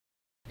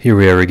Here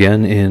we are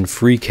again in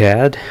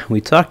FreeCAD.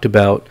 We talked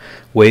about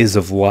ways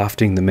of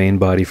lofting the main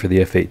body for the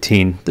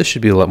F18. This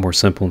should be a lot more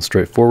simple and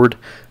straightforward.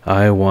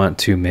 I want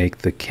to make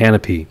the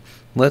canopy.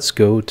 Let's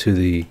go to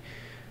the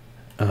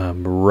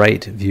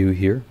right view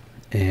here,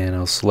 and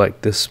I'll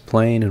select this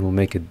plane and we'll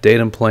make a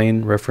datum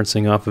plane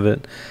referencing off of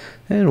it,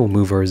 and we'll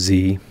move our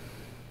Z.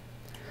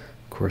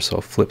 Of course, I'll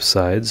flip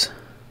sides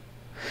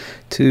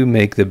to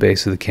make the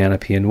base of the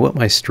canopy. And what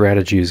my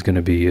strategy is going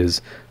to be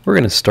is we're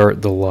going to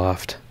start the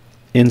loft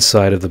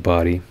inside of the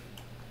body.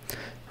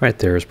 Right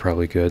there is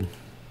probably good.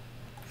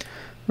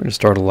 We're going to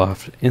start a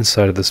loft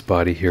inside of this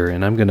body here,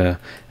 and I'm going to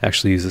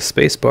actually use the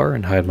space bar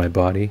and hide my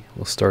body.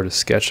 We'll start a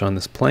sketch on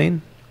this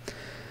plane,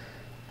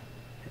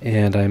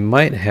 and I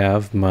might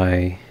have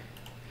my,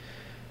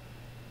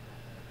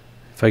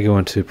 if I go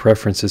into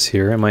preferences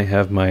here, I might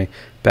have my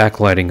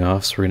backlighting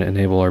off, so we're going to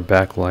enable our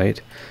backlight,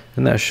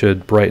 and that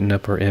should brighten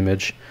up our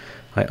image.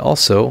 I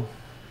also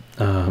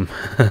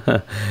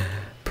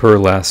per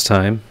last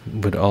time,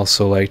 would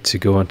also like to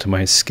go into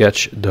my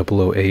sketch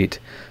 008,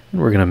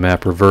 and we're going to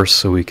map reverse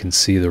so we can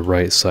see the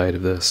right side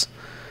of this.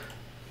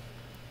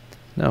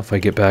 Now if I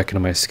get back into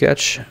my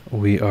sketch,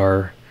 we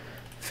are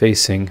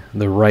facing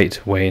the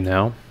right way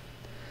now.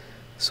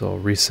 So I'll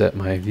reset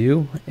my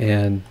view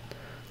and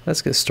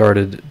let's get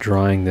started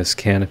drawing this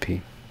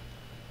canopy.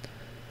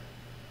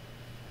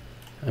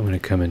 I'm going to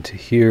come into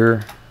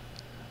here.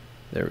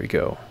 There we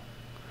go.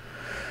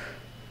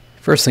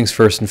 First things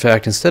first, in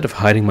fact, instead of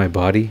hiding my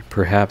body,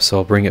 perhaps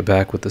I'll bring it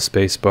back with the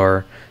space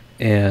bar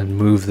and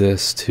move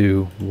this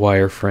to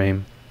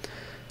wireframe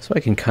so I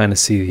can kind of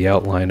see the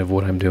outline of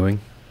what I'm doing.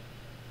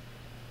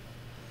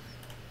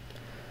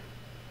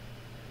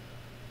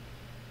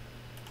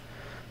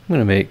 I'm going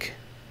to make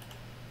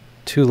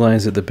 2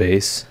 lines at the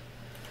base,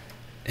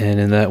 and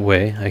in that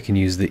way I can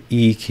use the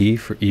E key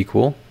for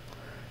equal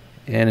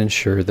and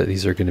ensure that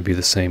these are going to be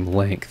the same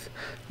length.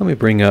 Let me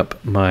bring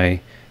up my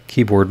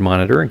keyboard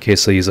monitor in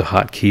case I use a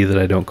hotkey that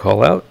I don't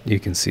call out. You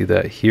can see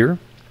that here.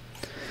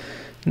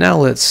 Now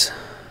let's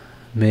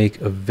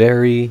make a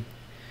very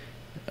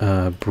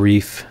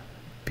brief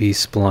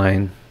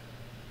B-spline.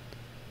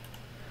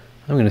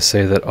 I'm going to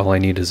say that all I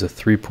need is a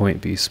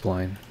 3-point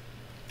B-spline.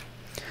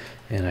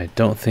 And I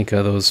don't think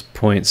those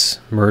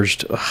points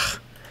merged.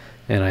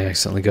 And I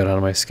accidentally got out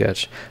of my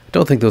sketch. I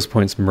don't think those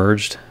points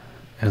merged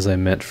as I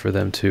meant for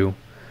them to.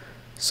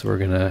 So we're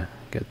going to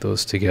get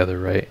those together,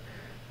 right?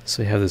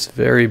 So you have this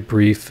very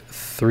brief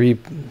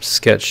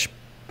 3-sketch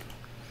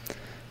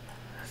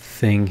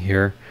thing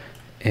here,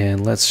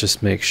 and let's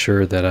just make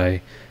sure that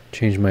I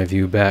change my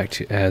view back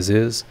to as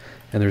is,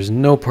 and there's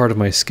no part of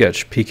my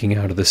sketch peeking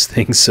out of this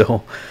thing,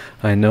 so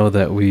I know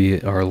that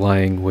we are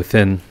lying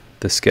within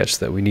the sketch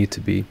that we need to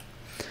be.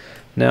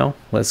 Now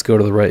let's go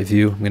to the right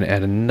view. I'm going to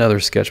add another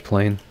sketch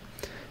plane.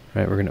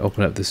 Right, we're going to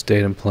open up this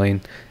datum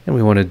plane, and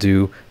we want to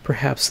do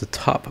perhaps the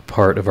top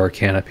part of our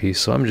canopy,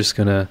 so I'm just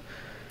going to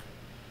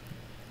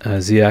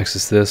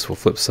Z-axis this, we'll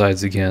flip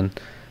sides again,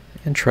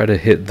 and try to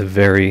hit the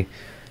very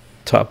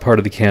top part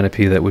of the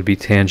canopy that would be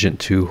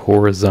tangent to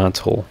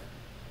horizontal.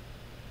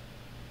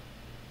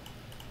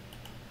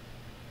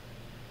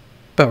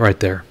 About right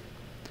there.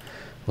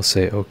 We'll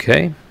say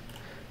OK.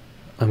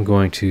 I'm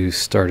going to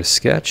start a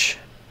sketch.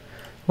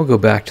 We'll go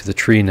back to the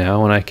tree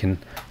now, and I can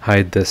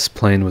hide this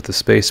plane with the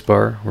space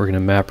bar. We're going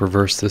to map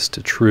reverse this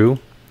to true,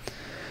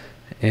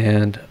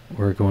 and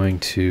we're going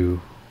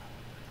to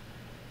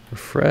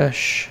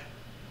refresh.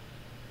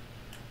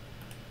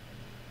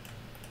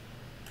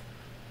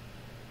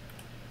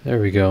 There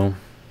we go.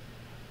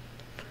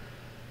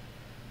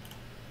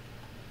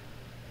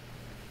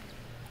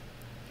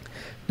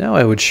 Now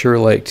I would sure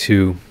like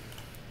to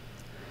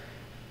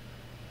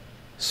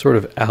sort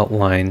of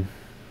outline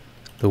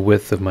the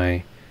width of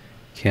my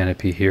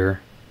canopy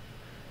here.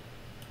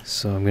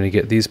 So I'm going to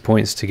get these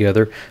points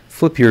together.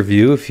 Flip your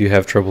view if you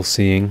have trouble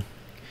seeing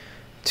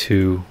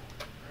to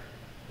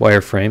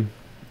wireframe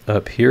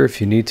up here if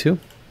you need to.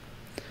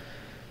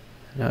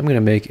 Now I'm going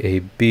to make a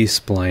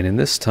B-spline, and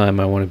this time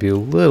I want to be a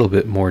little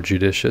bit more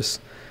judicious.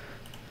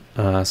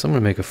 So I'm going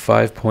to make a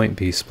 5-point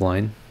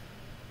B-spline.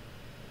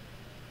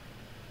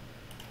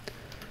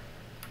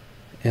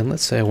 And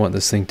let's say I want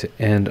this thing to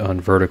end on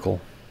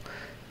vertical.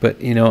 But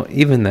you know,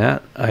 even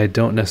that I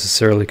don't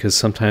necessarily, because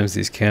sometimes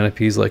these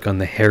canopies, like on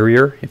the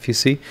Harrier, if you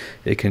see,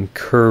 it can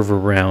curve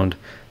around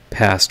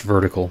past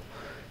vertical.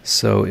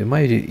 So it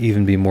might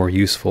even be more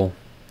useful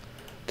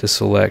to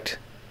select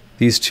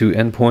these 2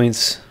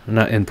 endpoints,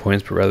 not endpoints,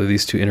 but rather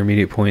these 2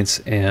 intermediate points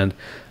and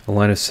a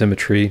line of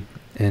symmetry,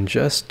 and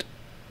just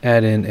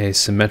add in a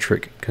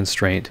symmetric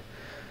constraint.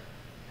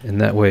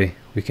 And that way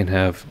we can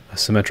have a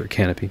symmetric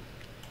canopy.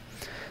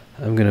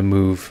 I'm going to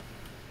move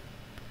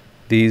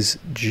these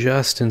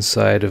just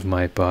inside of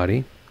my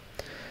body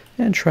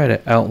and try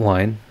to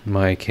outline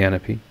my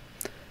canopy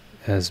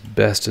as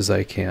best as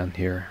I can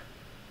here.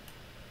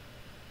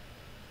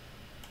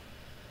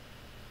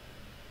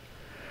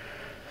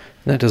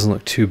 And that doesn't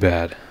look too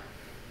bad.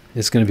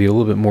 It's going to be a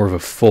little bit more of a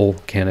full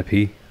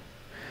canopy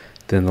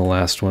than the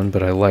last one,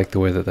 but I like the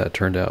way that that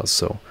turned out.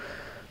 So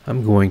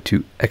I'm going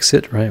to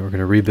exit, right? We're going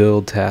to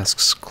rebuild,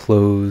 tasks,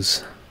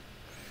 close.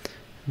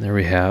 And there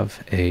we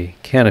have a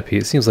canopy.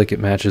 It seems like it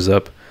matches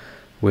up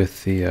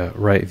with the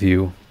right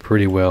view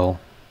pretty well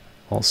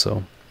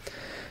also.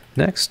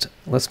 Next,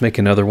 let's make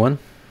another one.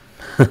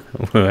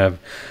 We'll have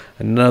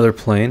another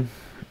plane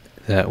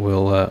that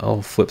will,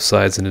 I'll flip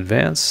sides in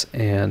advance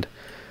and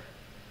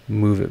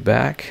move it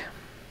back.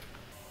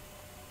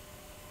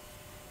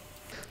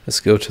 Let's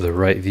go to the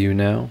right view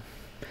now.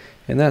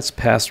 And that's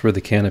past where the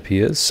canopy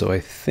is, so I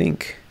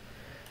think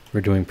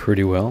we're doing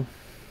pretty well.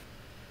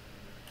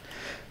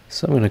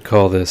 So I'm going to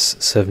call this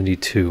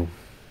 72.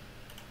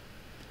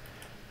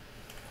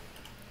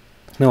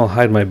 Now I'll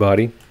hide my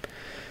body.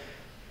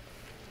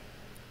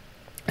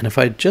 And if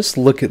I just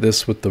look at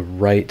this with the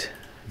right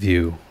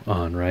view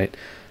on, right,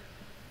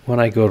 when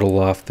I go to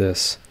loft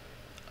this,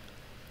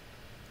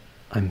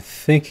 I'm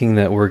thinking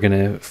that we're going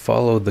to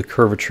follow the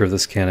curvature of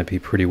this canopy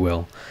pretty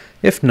well.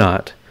 If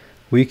not,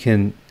 we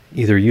can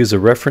either use a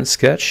reference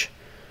sketch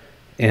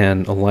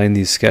and align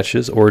these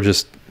sketches, or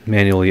just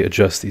manually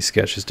adjust these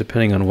sketches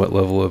depending on what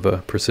level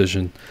of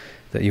precision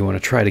that you want to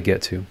try to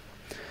get to.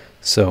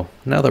 So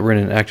now that we're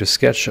in an active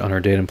sketch on our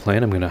datum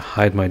plane, I'm going to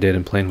hide my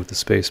datum plane with the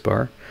space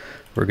bar.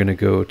 We're going to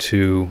go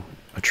to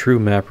a true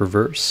map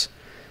reverse,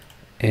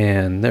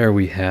 and there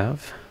we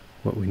have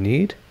what we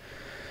need.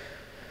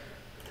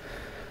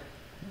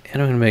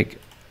 And I'm going to make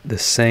the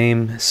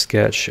same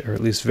sketch, or at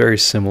least very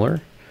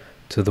similar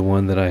to the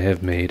one that I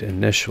have made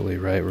initially,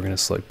 right? We're going to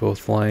select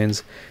both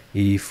lines,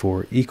 E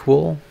for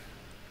equal.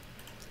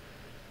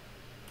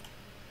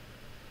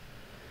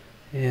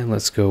 And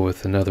let's go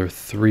with another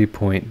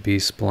 3-point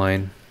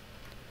B-spline.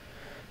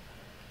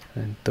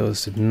 And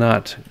those did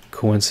not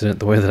coincident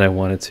the way that I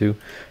wanted to.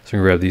 So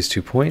I'm going to grab these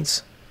 2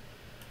 points.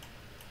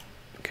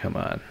 Come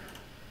on.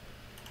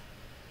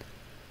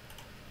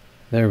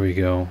 There we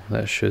go.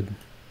 That should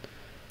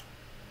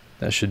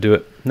do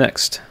it.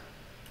 Next,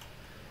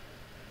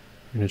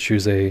 I'm going to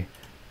choose in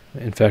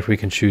fact we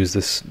can choose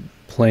this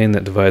plane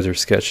that divides our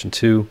sketch in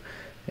two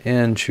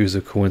and choose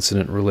a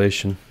coincident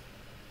relation.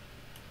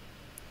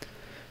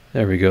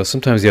 There we go.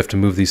 Sometimes you have to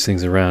move these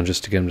things around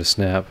just to get them to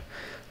snap.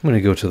 I'm going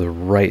to go to the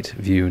right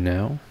view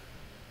now.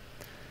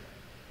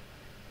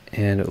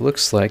 And it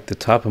looks like the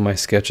top of my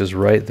sketch is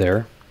right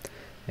there.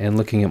 And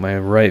looking at my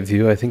right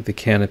view, I think the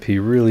canopy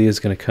really is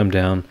going to come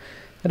down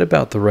at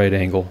about the right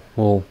angle.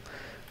 We'll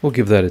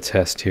give that a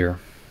test here.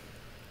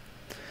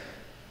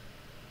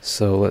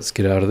 So let's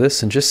get out of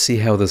this and just see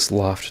how this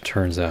loft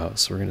turns out.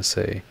 So we're going to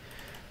say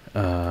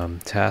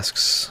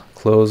tasks,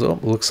 close. Oh,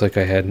 it looks like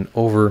I had an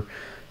over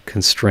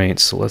constraint,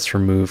 so let's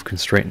remove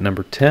constraint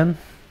number 10.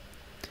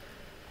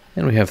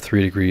 And we have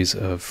 3 degrees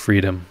of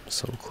freedom,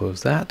 so we'll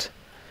close that.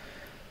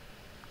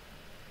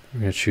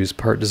 We're going to choose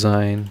part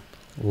design,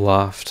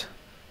 loft.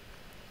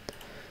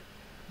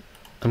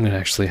 I'm going to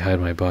actually hide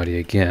my body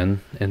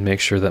again and make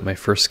sure that my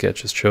first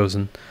sketch is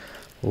chosen,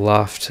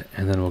 loft,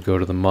 and then we'll go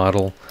to the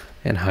model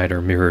and hide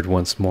our mirrored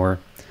once more.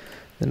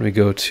 Then we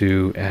go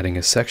to adding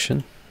a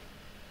section,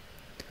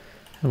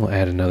 and we'll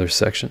add another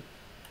section.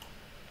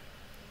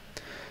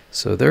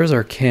 So there's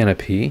our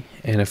canopy,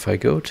 and if I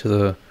go to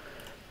the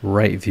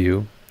right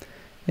view,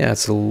 yeah,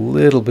 it's a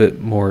little bit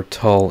more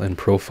tall in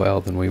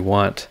profile than we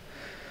want.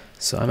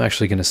 So I'm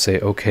actually going to say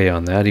OK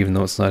on that, even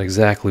though it's not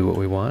exactly what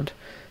we want.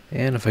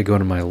 And if I go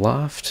to my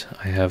loft,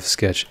 I have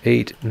sketch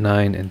 8,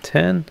 9, and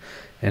 10.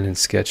 And in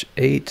sketch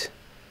 8,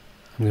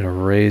 I'm going to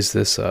raise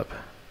this up.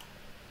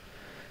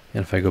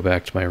 And if I go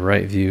back to my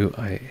right view,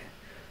 I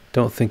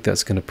don't think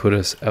that's going to put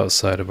us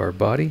outside of our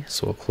body,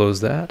 so we'll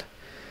close that.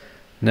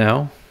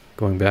 Now,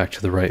 going back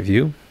to the right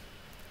view,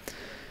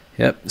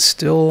 yep,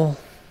 still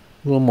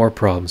a little more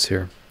problems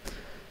here.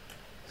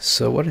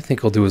 So what I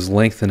think I'll do is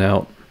lengthen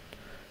out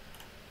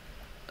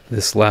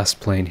this last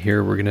plane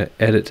here. We're going to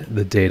edit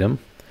the datum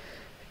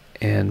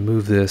and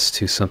move this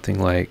to something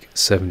like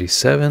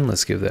 77.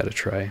 Let's give that a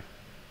try.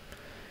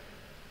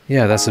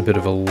 Yeah, that's a bit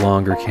of a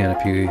longer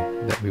canopy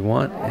that we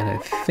want, and I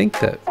think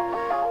that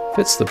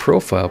fits the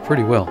profile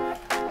pretty well.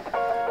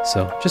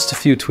 So just a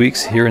few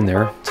tweaks here and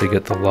there to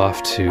get the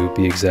loft to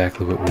be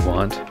exactly what we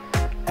want,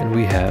 and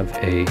we have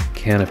a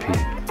canopy.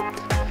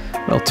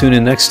 Well, tune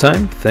in next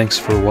time. Thanks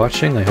for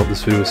watching. I hope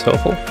this video was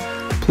helpful.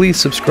 Please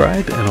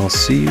subscribe, and I'll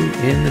see you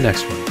in the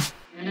next one.